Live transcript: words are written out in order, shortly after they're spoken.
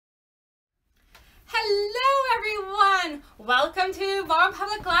Hello everyone! Welcome to Vaughan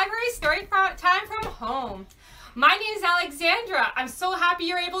Public Library Storytime from Home. My name is Alexandra. I'm so happy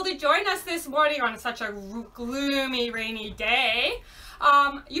you're able to join us this morning on such a gloomy, rainy day.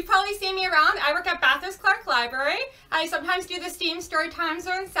 You've probably seen me around. I work at Bathurst Clark Library. I sometimes do the STEAM story times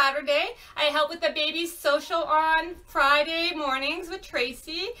on Saturday. I help with the baby's social on Friday mornings with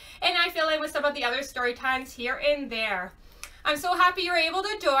Tracy, and I fill in with some of the other story times here and there. I'm so happy you're able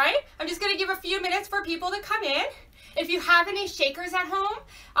to join. I'm just going to give a few minutes for people to come in. If you have any shakers at home,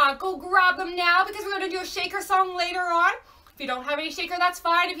 go grab them now because we're going to do a shaker song later on. If you don't have any shaker, that's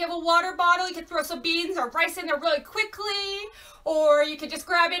fine. If you have a water bottle, you can throw some beans or rice in there really quickly. Or you could just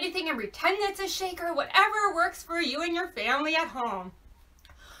grab anything and pretend it's a shaker, whatever works for you and your family at home.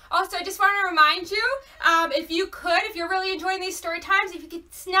 Also, I just want to remind you, if you're really enjoying these story times, if you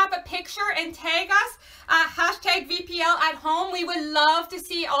could snap a picture and tag us, hashtag VPL at home. We would love to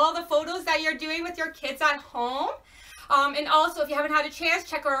see all the photos that you're doing with your kids at home. And also, if you haven't had a chance,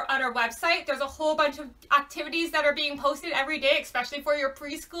 check out our website. There's a whole bunch of activities that are being posted every day, especially for your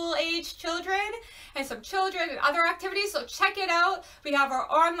preschool age children and some children and other activities. So check it out. We have our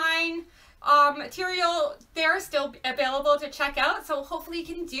online material there still available to check out, so hopefully you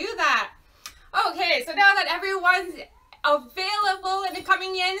can do that. Okay, so now that everyone's available and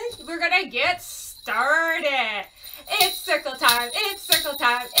coming in, we're gonna get started. It's circle time, it's circle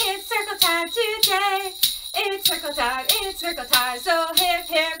time, it's circle time today. It's circle time, so hip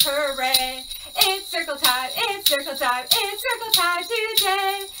hip hooray. It's circle time, it's circle time, it's circle time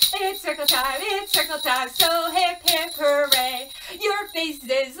today. It's circle time, so hip hip hooray. Your face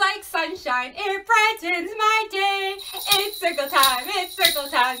is like sunshine, it brightens my day. It's circle time,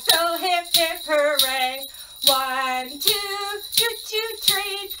 so hip hip hooray. 1, 2, toot toot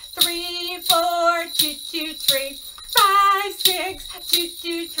train. 3, 4, toot toot train. 5, 6, toot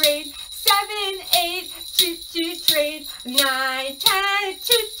toot train. 7, 8, toot toot train. 9, 10,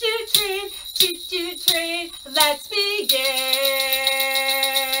 toot toot train. Toot toot train. Let's begin.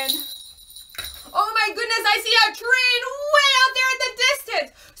 Oh my goodness, I see a train way out there in the distance.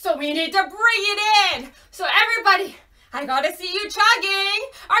 So we need to bring it in. So everybody, I gotta see you chugging.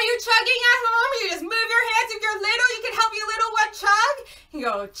 Are you chugging at home? You just move your hands. If you're little, you can help your little one chug. You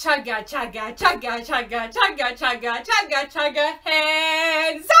go chugga, chugga, chugga, chugga, chugga, chugga, chugga, chugga.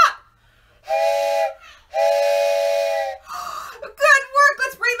 Hands up. Good work.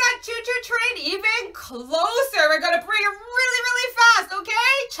 Let's bring that choo-choo train even closer. We're going to bring it really, really fast,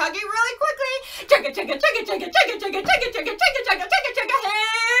 okay? Chugging really quickly. Chugga, chugga, chugga, chugga, chugga, chugga, chugga, chugga, chugga, chugga, chugga, chugga.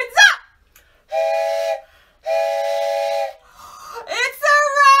 Hands up. It's the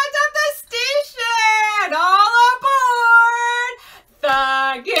round of the station. All aboard. The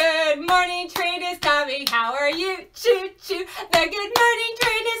good morning train is coming. How are you? Choo-choo. The good morning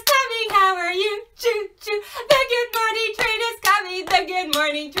train is coming. How are you? Choo-choo. The good morning train is coming. The good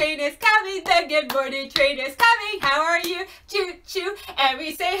morning train is coming. The good morning train is coming. How are you? Choo-choo. And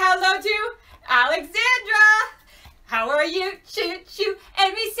we say hello to Alexandra. How are you? Choo-choo.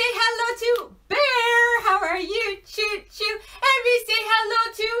 And we say hello to Bear. How are you? Choo-choo. And we say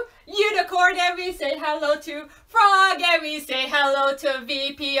hello to Unicorn. And we say hello to Frog. And we say hello to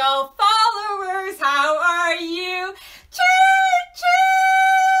VPO followers. How are you? Choo-choo.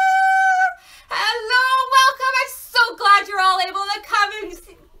 Hello, welcome. I'm so glad you're all able to come and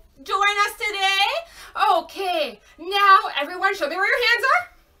join us today. Okay, now everyone show me where your hands are.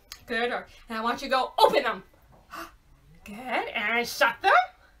 Good, and I want you to go open them. Good, and shut them.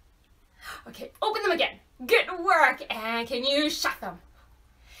 Okay, open them again. Good work, and can you shut them?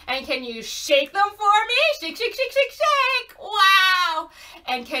 And can you shake them for me? Shake, shake, shake, shake, shake. Wow.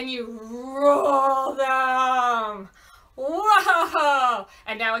 And can you roll them? Whoa.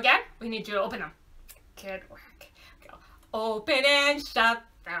 And now again, we need you to open them. Good work. Go. Open and shut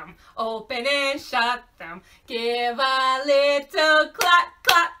them. Open and shut them. Give a little clap,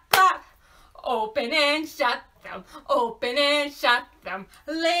 clap, clap. Open and shut them. Open and shut them.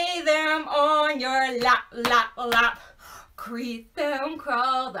 Lay them on your lap, lap, lap. Creep them,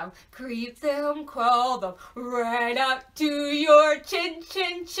 crawl them, creep them, crawl them, right up to your chin,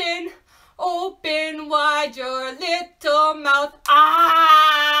 chin, chin. Open wide your little mouth,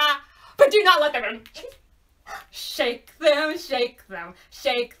 ah! But do not let them in. Shake them, shake them,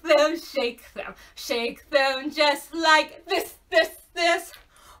 shake them, shake them, shake them just like this, this, this.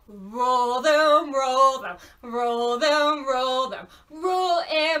 Roll them, roll them, roll them, roll them, roll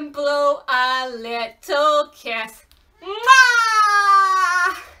and blow a little kiss.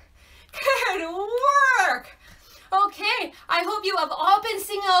 Mwah! Good work! Okay, I hope you have all been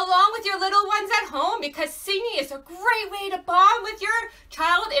singing along with your little ones at home because singing is a great way to bond with your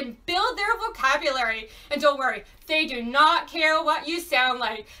child and build their vocabulary. vocabulary. And don't worry, they do not care what you sound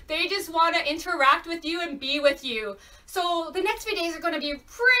like. They just want to interact with you and be with you. So the next few days are going to be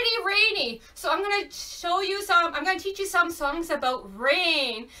pretty rainy. So I'm going to teach you some songs about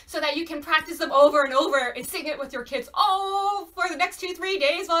rain so that you can practice them over and over and sing it with your kids all for the next 2-3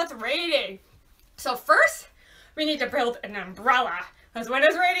 days while it's raining. So first, we need to build an umbrella. Because when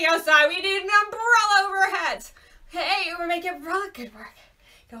it's raining outside, we need an umbrella over our heads. Hey, we're making umbrella. Good work.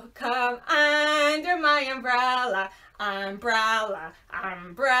 Go come under my umbrella. Umbrella,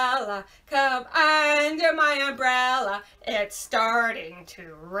 umbrella, come under my umbrella. It's starting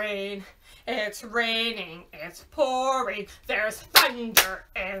to rain. It's raining, it's pouring. There's thunder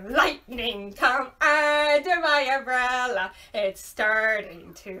and lightning. Come under my umbrella. It's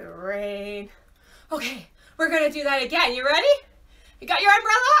starting to rain. Okay, we're gonna do that again. You ready? You got your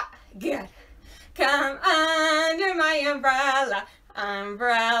umbrella? Good. Come under my umbrella.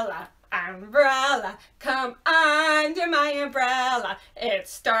 Umbrella, umbrella, come under my umbrella.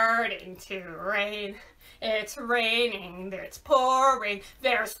 It's starting to rain. It's raining, it's pouring.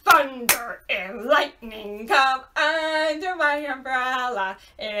 There's thunder and lightning. Come under my umbrella.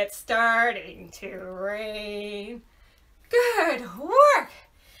 It's starting to rain. Good work.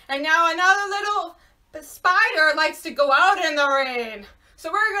 And now another little spider likes to go out in the rain.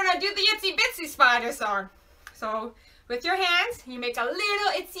 So we're gonna do the Itsy Bitsy Spider song. So with your hands, you make a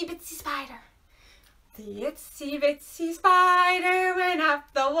little itsy bitsy spider. The itsy bitsy spider went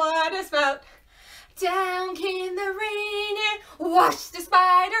up the water spout. Down came the rain and washed the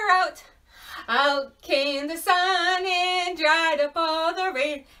spider out. Out came the sun and dried up all the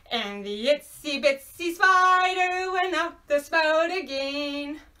rain. And the itsy bitsy spider went up the spout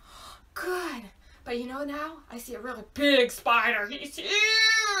again. Good. But you know now, I see a really big spider. He's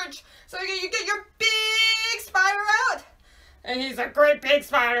huge. So you get your big spider out. And he's a great big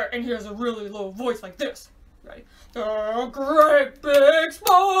spider. And he has a really low voice like this. Right? The great big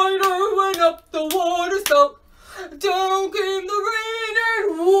spider went up the water spout. Down came the rain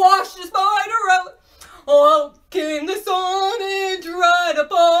and washed the spider out. Out came the sun and dried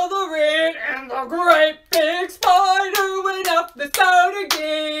up all the rain. And the great big spider went up the spout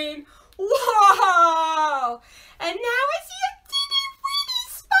again. Wow! And now I see a teeny weeny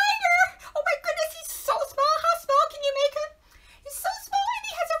spider. Oh my goodness, he's so small. How small can you make him? He's so small and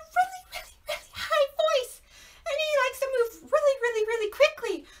he has a really, really, really high voice. And he likes to move really, really, really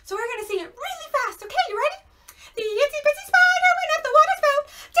quickly. So we're going to sing it really fast. Okay, you ready? The itsy bitsy spider went up the water spout.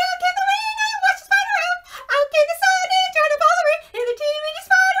 Down came the rain and washed the spider out. Out came the sun and dried up all the rain. And the teeny weeny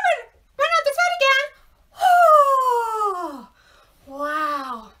spider went up the spout again. Oh!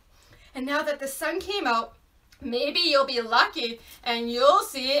 Wow! And now that the sun came out, maybe you'll be lucky and you'll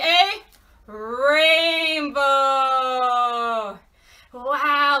see a rainbow.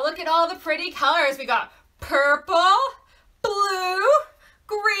 Wow, look at all the pretty colors. We got purple, blue,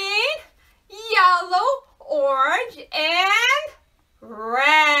 green, yellow, orange, and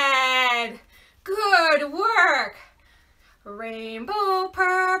red. Good work. Rainbow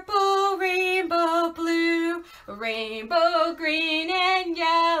purple, rainbow blue, rainbow green and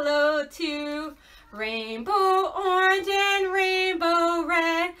yellow too, rainbow orange and rainbow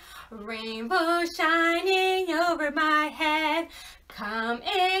red, rainbow shining over my head. Come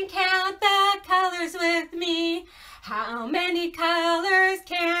and count the colors with me. How many colors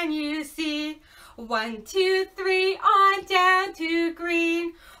can you see? 1, 2, 3 on down to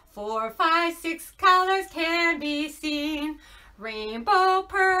green. 4, 5, 6 colors can be seen. Rainbow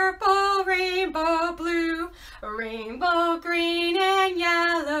purple, rainbow blue, rainbow green and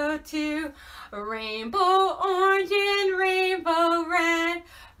yellow too, rainbow orange and rainbow red,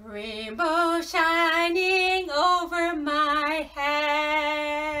 rainbow shining over my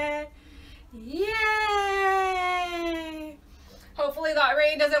head. Yay! Hopefully that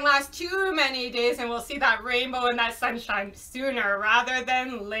rain doesn't last too many days and we'll see that rainbow and that sunshine sooner rather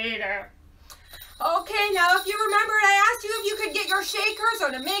than later. Okay, now if you remember, I asked you if you could get your shakers or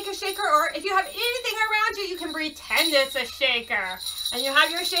to make a shaker, or if you have anything around you, you can pretend it's a shaker. And you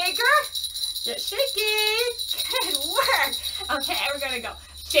have your shaker? Get shaking. Good work. Okay, we're gonna go.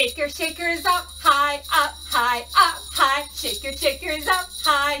 Shaker, shakers up, high, up, high, up, high. Shaker, shakers up,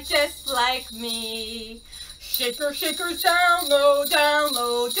 high, just like me. Shaker, shakers down low, down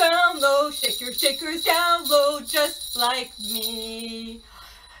low, down low. Shaker, shakers down low, just like me.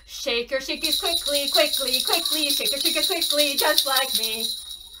 Shaker, shakers quickly, quickly, quickly. Shaker, shakers quickly, just like me.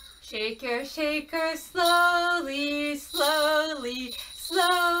 Shaker, shaker slowly, slowly,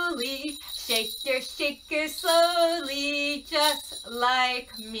 slowly. Shaker, shaker slowly, just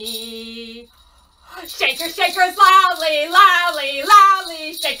like me. Shakers, shakers, loudly, loudly,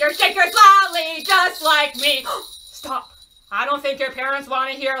 loudly. Shakers, shakers, loudly, just like me. Stop. I don't think your parents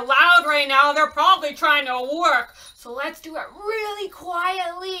want to hear loud right now. They're probably trying to work. So let's do it really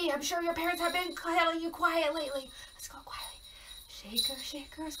quietly. I'm sure your parents have been telling you quiet lately. Let's go quietly. Shakers,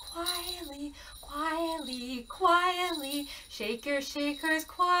 shakers, quietly, quietly, quietly. Shakers, shakers,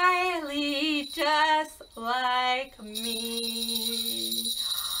 quietly, just like me.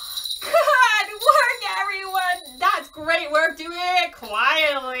 Good work, everyone. That's great work. Do it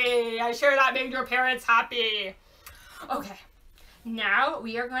quietly. I'm sure that made your parents happy. Okay, now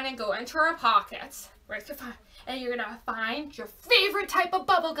we are going to go into our pockets. And you're going to find your favorite type of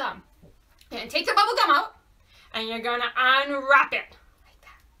bubble gum. And take the bubble gum out. And you're going to unwrap it. Like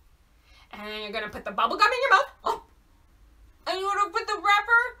that. And then you're going to put the bubble gum in your mouth. Oh. And you're going to put the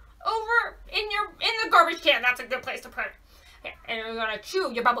wrapper over in the garbage can. That's a good place to put it. Okay. And you're going to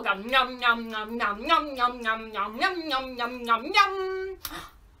chew your bubble gum. Yum, yum, yum, yum, yum, yum, yum, yum, yum, yum, yum, yum, yum.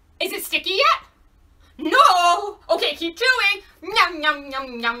 Is it sticky yet? No! Okay, keep chewing. Yum, yum,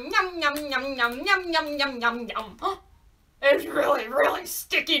 yum, yum, yum, yum, yum, yum, yum, yum, yum, yum, yum. It's really, really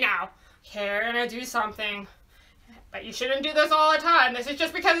sticky now. Okay, we're gonna do something. But you shouldn't do this all the time. This is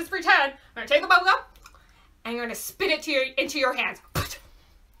just because it's pretend. I'm gonna take the bubble gum and you're gonna spit it into your hands.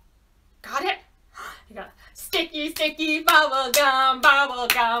 Got it? You got sticky, sticky bubble gum, bubble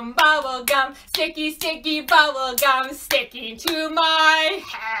gum, bubble gum. Sticky, sticky bubble gum sticking to my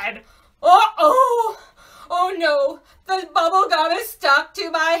head. Uh-oh! Oh no, the bubble gum is stuck to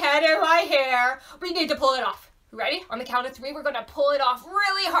my head and my hair. We need to pull it off. Ready? On the count of 3, we're gonna pull it off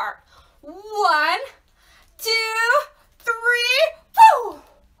really hard. 1, 2, 3, woo!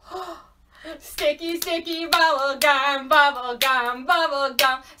 Sticky, sticky bubble gum, bubble gum, bubble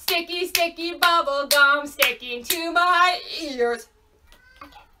gum. Sticky, sticky bubble gum sticking to my ears.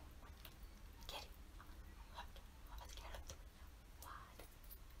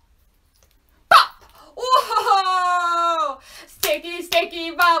 Whoa! Sticky,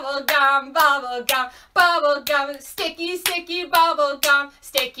 sticky bubble gum, bubble gum, bubble gum. Sticky, sticky bubble gum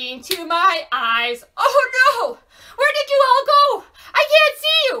sticking to my eyes. Oh no! Where did you all go? I can't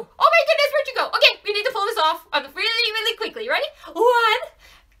see you. Oh my goodness, where'd you go? Okay, we need to pull this off really, really quickly. Ready? 1,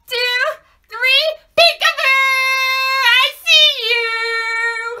 2, 3. Peekaboo! I see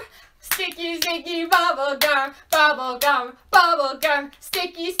you! Sticky, sticky bubble gum, bubble gum, bubble gum.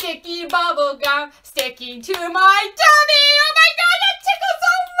 Sticky, sticky bubble gum sticking to my tummy. Oh my god, that tickles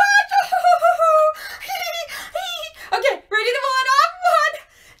so much. Okay, ready to pull it off? 1,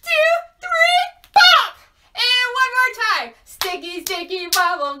 2, 3, pop! And one more time. Sticky, sticky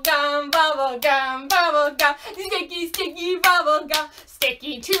bubble gum, bubble gum, bubble gum. Sticky, sticky bubble gum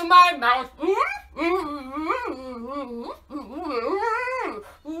sticking to my mouth.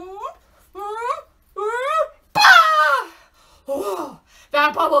 Oh,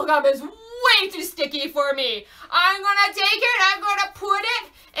 that bubble gum is way too sticky for me. I'm gonna take it, I'm gonna put it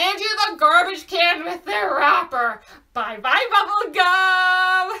into the garbage can with the wrapper. Bye-bye, bubble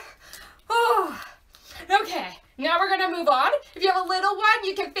gum. Oh. Okay, now we're gonna move on. If you have a little one,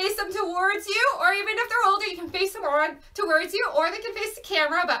 you can face them towards you, or even if they're older, you can face them on towards you, or they can face the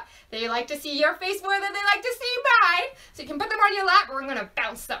camera, but they like to see your face more than they like to see mine. So you can put them on your lap, and we're gonna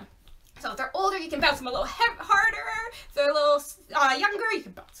bounce them. So if they're older, you can bounce them a little harder. If they're a little younger, you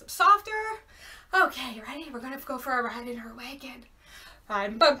can bounce them softer. Okay, you ready? We're gonna go for a ride in her wagon.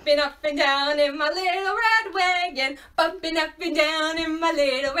 I'm bumping up and down in my little red wagon. Bumping up and down in my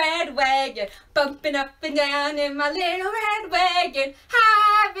little red wagon. Bumping up and down in my little red wagon.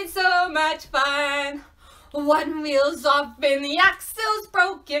 Having so much fun. One wheel's off and the axle's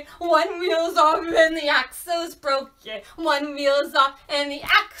broken. One wheel's off and the axle's broken. One wheel's off and the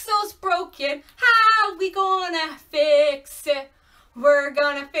axle's broken. How we gonna fix it? We're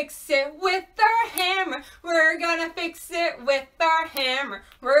gonna fix it with our hammer. We're gonna fix it with our hammer.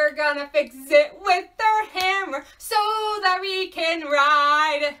 We're gonna fix it with our hammer so that we can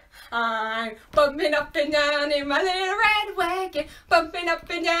ride. I'm bumping up and down in my little red wagon. Bumping up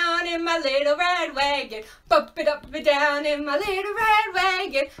and down in my little red wagon. Bumping up and down in my little red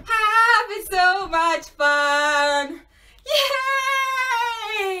wagon. Having so much fun.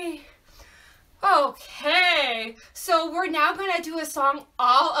 Yay! Okay, so we're now going to do a song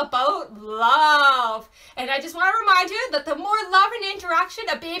all about love. And I just want to remind you that the more love and interaction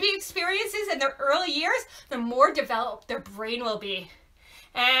a baby experiences in their early years, the more developed their brain will be.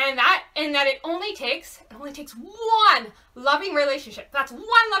 And that it only takes one loving relationship. That's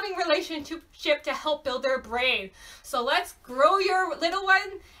one loving relationship to help build their brain. So let's grow your little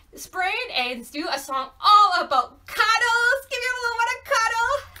one's brain and do a song all about cuddles. Give your little one a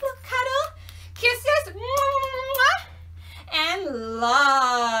cuddle. A little cuddle. kisses, and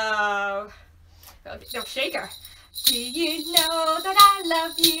love. No, shake her. Do you know that I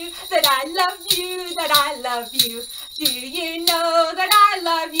love you, that I love you, that I love you? Do you know that I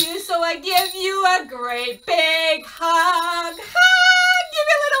love you, so I give you a great big hug? Hug! Give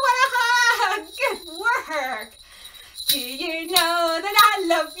your little one a hug! Good work! Do you know that I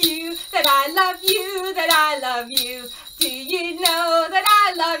love you, that I love you, that I love you? Do you know that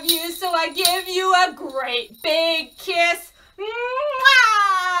I love you, so I give you a great big kiss? Mwah!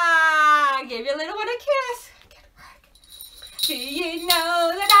 Give your little one a kiss. Do you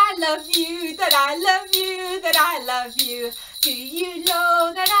know that I love you, that I love you, that I love you? Do you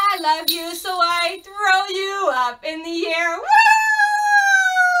know that I love you, so I throw you up in the air? Woo!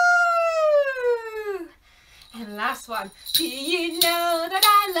 And last one. Do you know that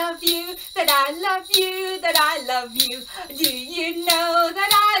I love you, that I love you, that I love you? Do you know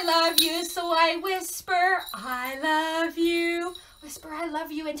that I love you, so I whisper, I love you. Whisper, I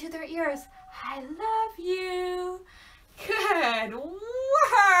love you into their ears. I love you. Good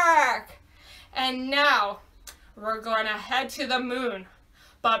work! And now we're going to head to the moon.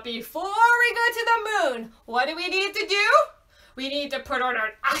 But before we go to the moon, what do we need to do? We need to put on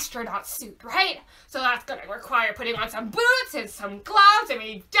our astronaut suit, right? So that's going to require putting on some boots and some gloves, and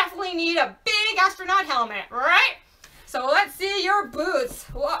we definitely need a big astronaut helmet, right? So let's see your boots.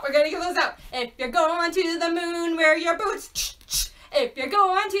 Well, we're going to get those out. If you're going to the moon, wear your boots. If you're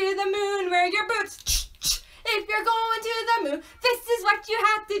going to the moon, wear your boots. If you're going to the moon, this is what you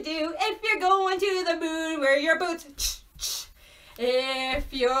have to do. If you're going to the moon, wear your boots.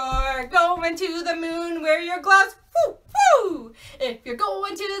 If you're going to the moon, wear your gloves. Woo, woo. If you're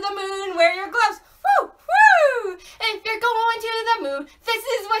going to the moon, wear your gloves. Woo, woo. If you're going to the moon, this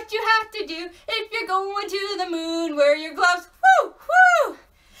is what you have to do. If you're going to the moon, wear your gloves. Woo, woo.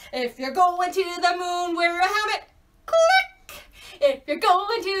 If you're going to the moon, wear your helmet. Click. If you're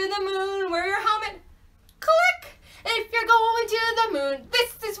going to the moon, wear your helmet. Click! If you're going to the moon,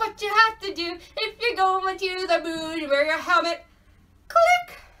 this is what you have to do. If you're going to the moon, wear your helmet.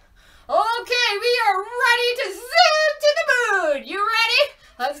 Click! Okay, we are ready to zoom to the moon. You ready?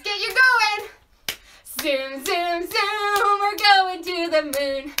 Let's get you going. Zoom, zoom, zoom, we're going to the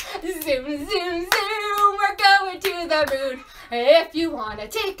moon. Zoom, zoom, zoom, we're going to the moon. If you want to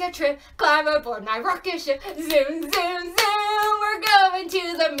take a trip, climb aboard my rocket ship. Zoom, zoom, zoom, we're going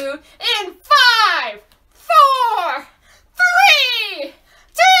to the moon in 5, 4, 3,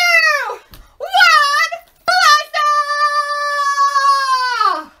 2, 1, blast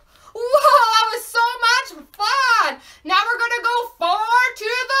off! Whoa, that was so much fun! Now we're gonna go far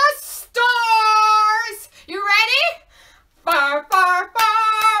to the stars! You ready? Far, far,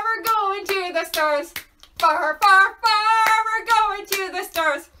 far, we're going to the stars. Far, far, far, we're going to the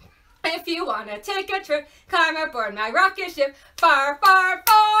stars. If you want to take a trip, climb aboard my rocket ship. Far, far,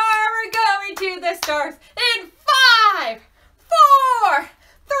 far, we're going to the stars. In 5, 4,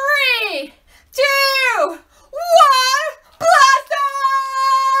 3, 2, 1, blast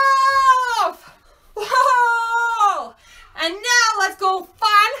off! Whoa! And now let's go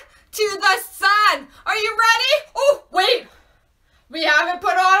fun to the sun. Are you ready? Oh, wait. We haven't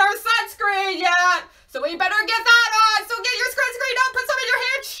put on our sunscreen yet. So we better get that on. So get your sunscreen on, put some in your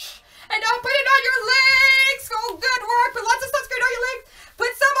hair. And now put it on your legs. Oh, good work. Put lots of sunscreen on your legs.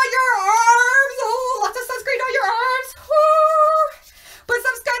 Put some on your arms. Oh, lots of sunscreen on your arms. Woo. Put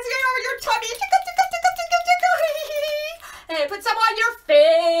some sunscreen on your tummy. And put some on your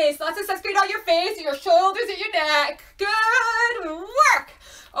face. Lots of sunscreen on your face and your shoulders and your neck. Good work.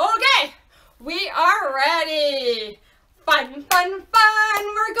 Okay, we are ready. Fun, fun, fun.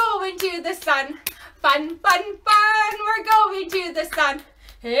 We're going to the sun. Fun, fun, fun. We're going to the sun.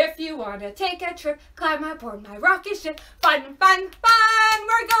 If you want to take a trip, climb aboard my rocket ship. Fun, fun, fun,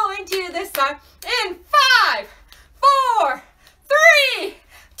 we're going to the sun. In 5, 4, 3,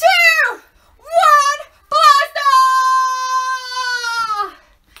 2, 1, blast off!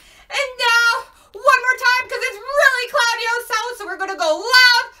 And now, one more time, because it's really cloudy outside, so we're going to go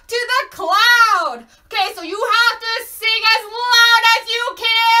loud to the cloud. Okay, so you have to sing as loud as you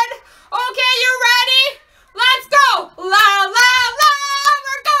can. Okay, you ready? Let's go. Loud, loud, loud.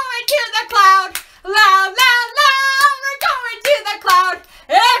 To the cloud, loud, loud, loud, we're going to the cloud.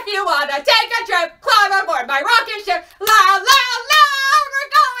 If you want to take a trip, climb aboard my rocket ship. Loud, loud, loud,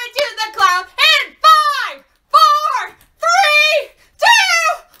 we're going to the cloud. In 5, 4, 3, 2,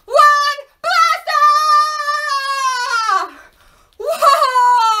 1, blast off!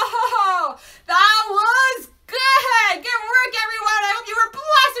 Whoa, that was good. Good work, everyone. I hope you were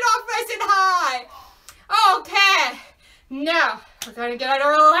blasted off nice and high. Okay, now we're going to get out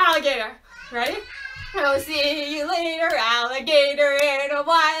our little alligator. Ready?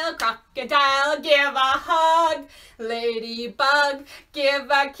 crocodile, give a hug. Ladybug, give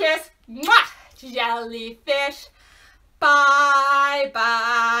a kiss. Mwah! Jellyfish, bye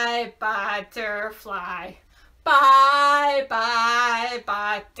bye butterfly. Bye bye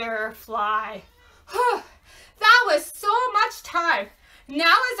butterfly. That was so much time.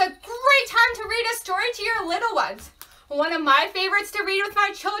 Now is a great time to read a story to your little ones. One of my favorites to read with my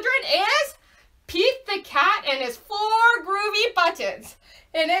children is Pete the Cat and His 4 Groovy Buttons.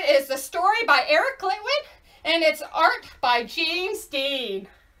 And it is the story by Eric Litwin and it's art by James Dean.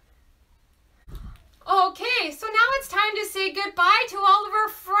 Okay, so now it's time to say goodbye to all of our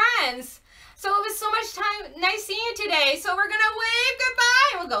friends. So it was so much nice seeing you today. So we're gonna wave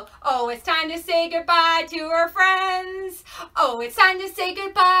goodbye. We'll go, oh, it's time to say goodbye to our friends. Oh, it's time to say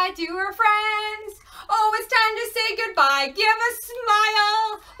goodbye to our friends. Oh, it's time to say goodbye. Give a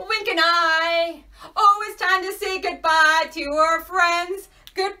smile, wink an eye. Oh, it's time to say goodbye to our friends.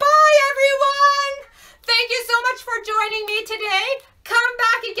 Goodbye, everyone. Thank you so much for joining me today. Come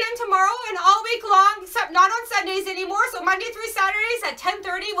back again tomorrow and all week long, except not on Sundays anymore. So Monday through Saturdays at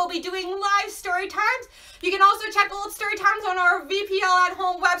 10:30, we'll be doing live story times. You can also check old story times on our VPL at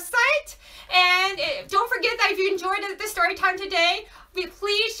Home website. And don't forget that if you enjoyed the story time today,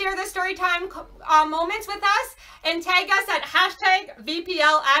 please share the story time moments with us and tag us at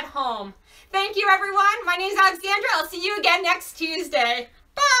 #VPL at Home. Thank you, everyone. My name is Alexandra. I'll see you again next Tuesday.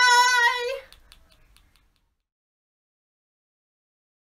 Bye!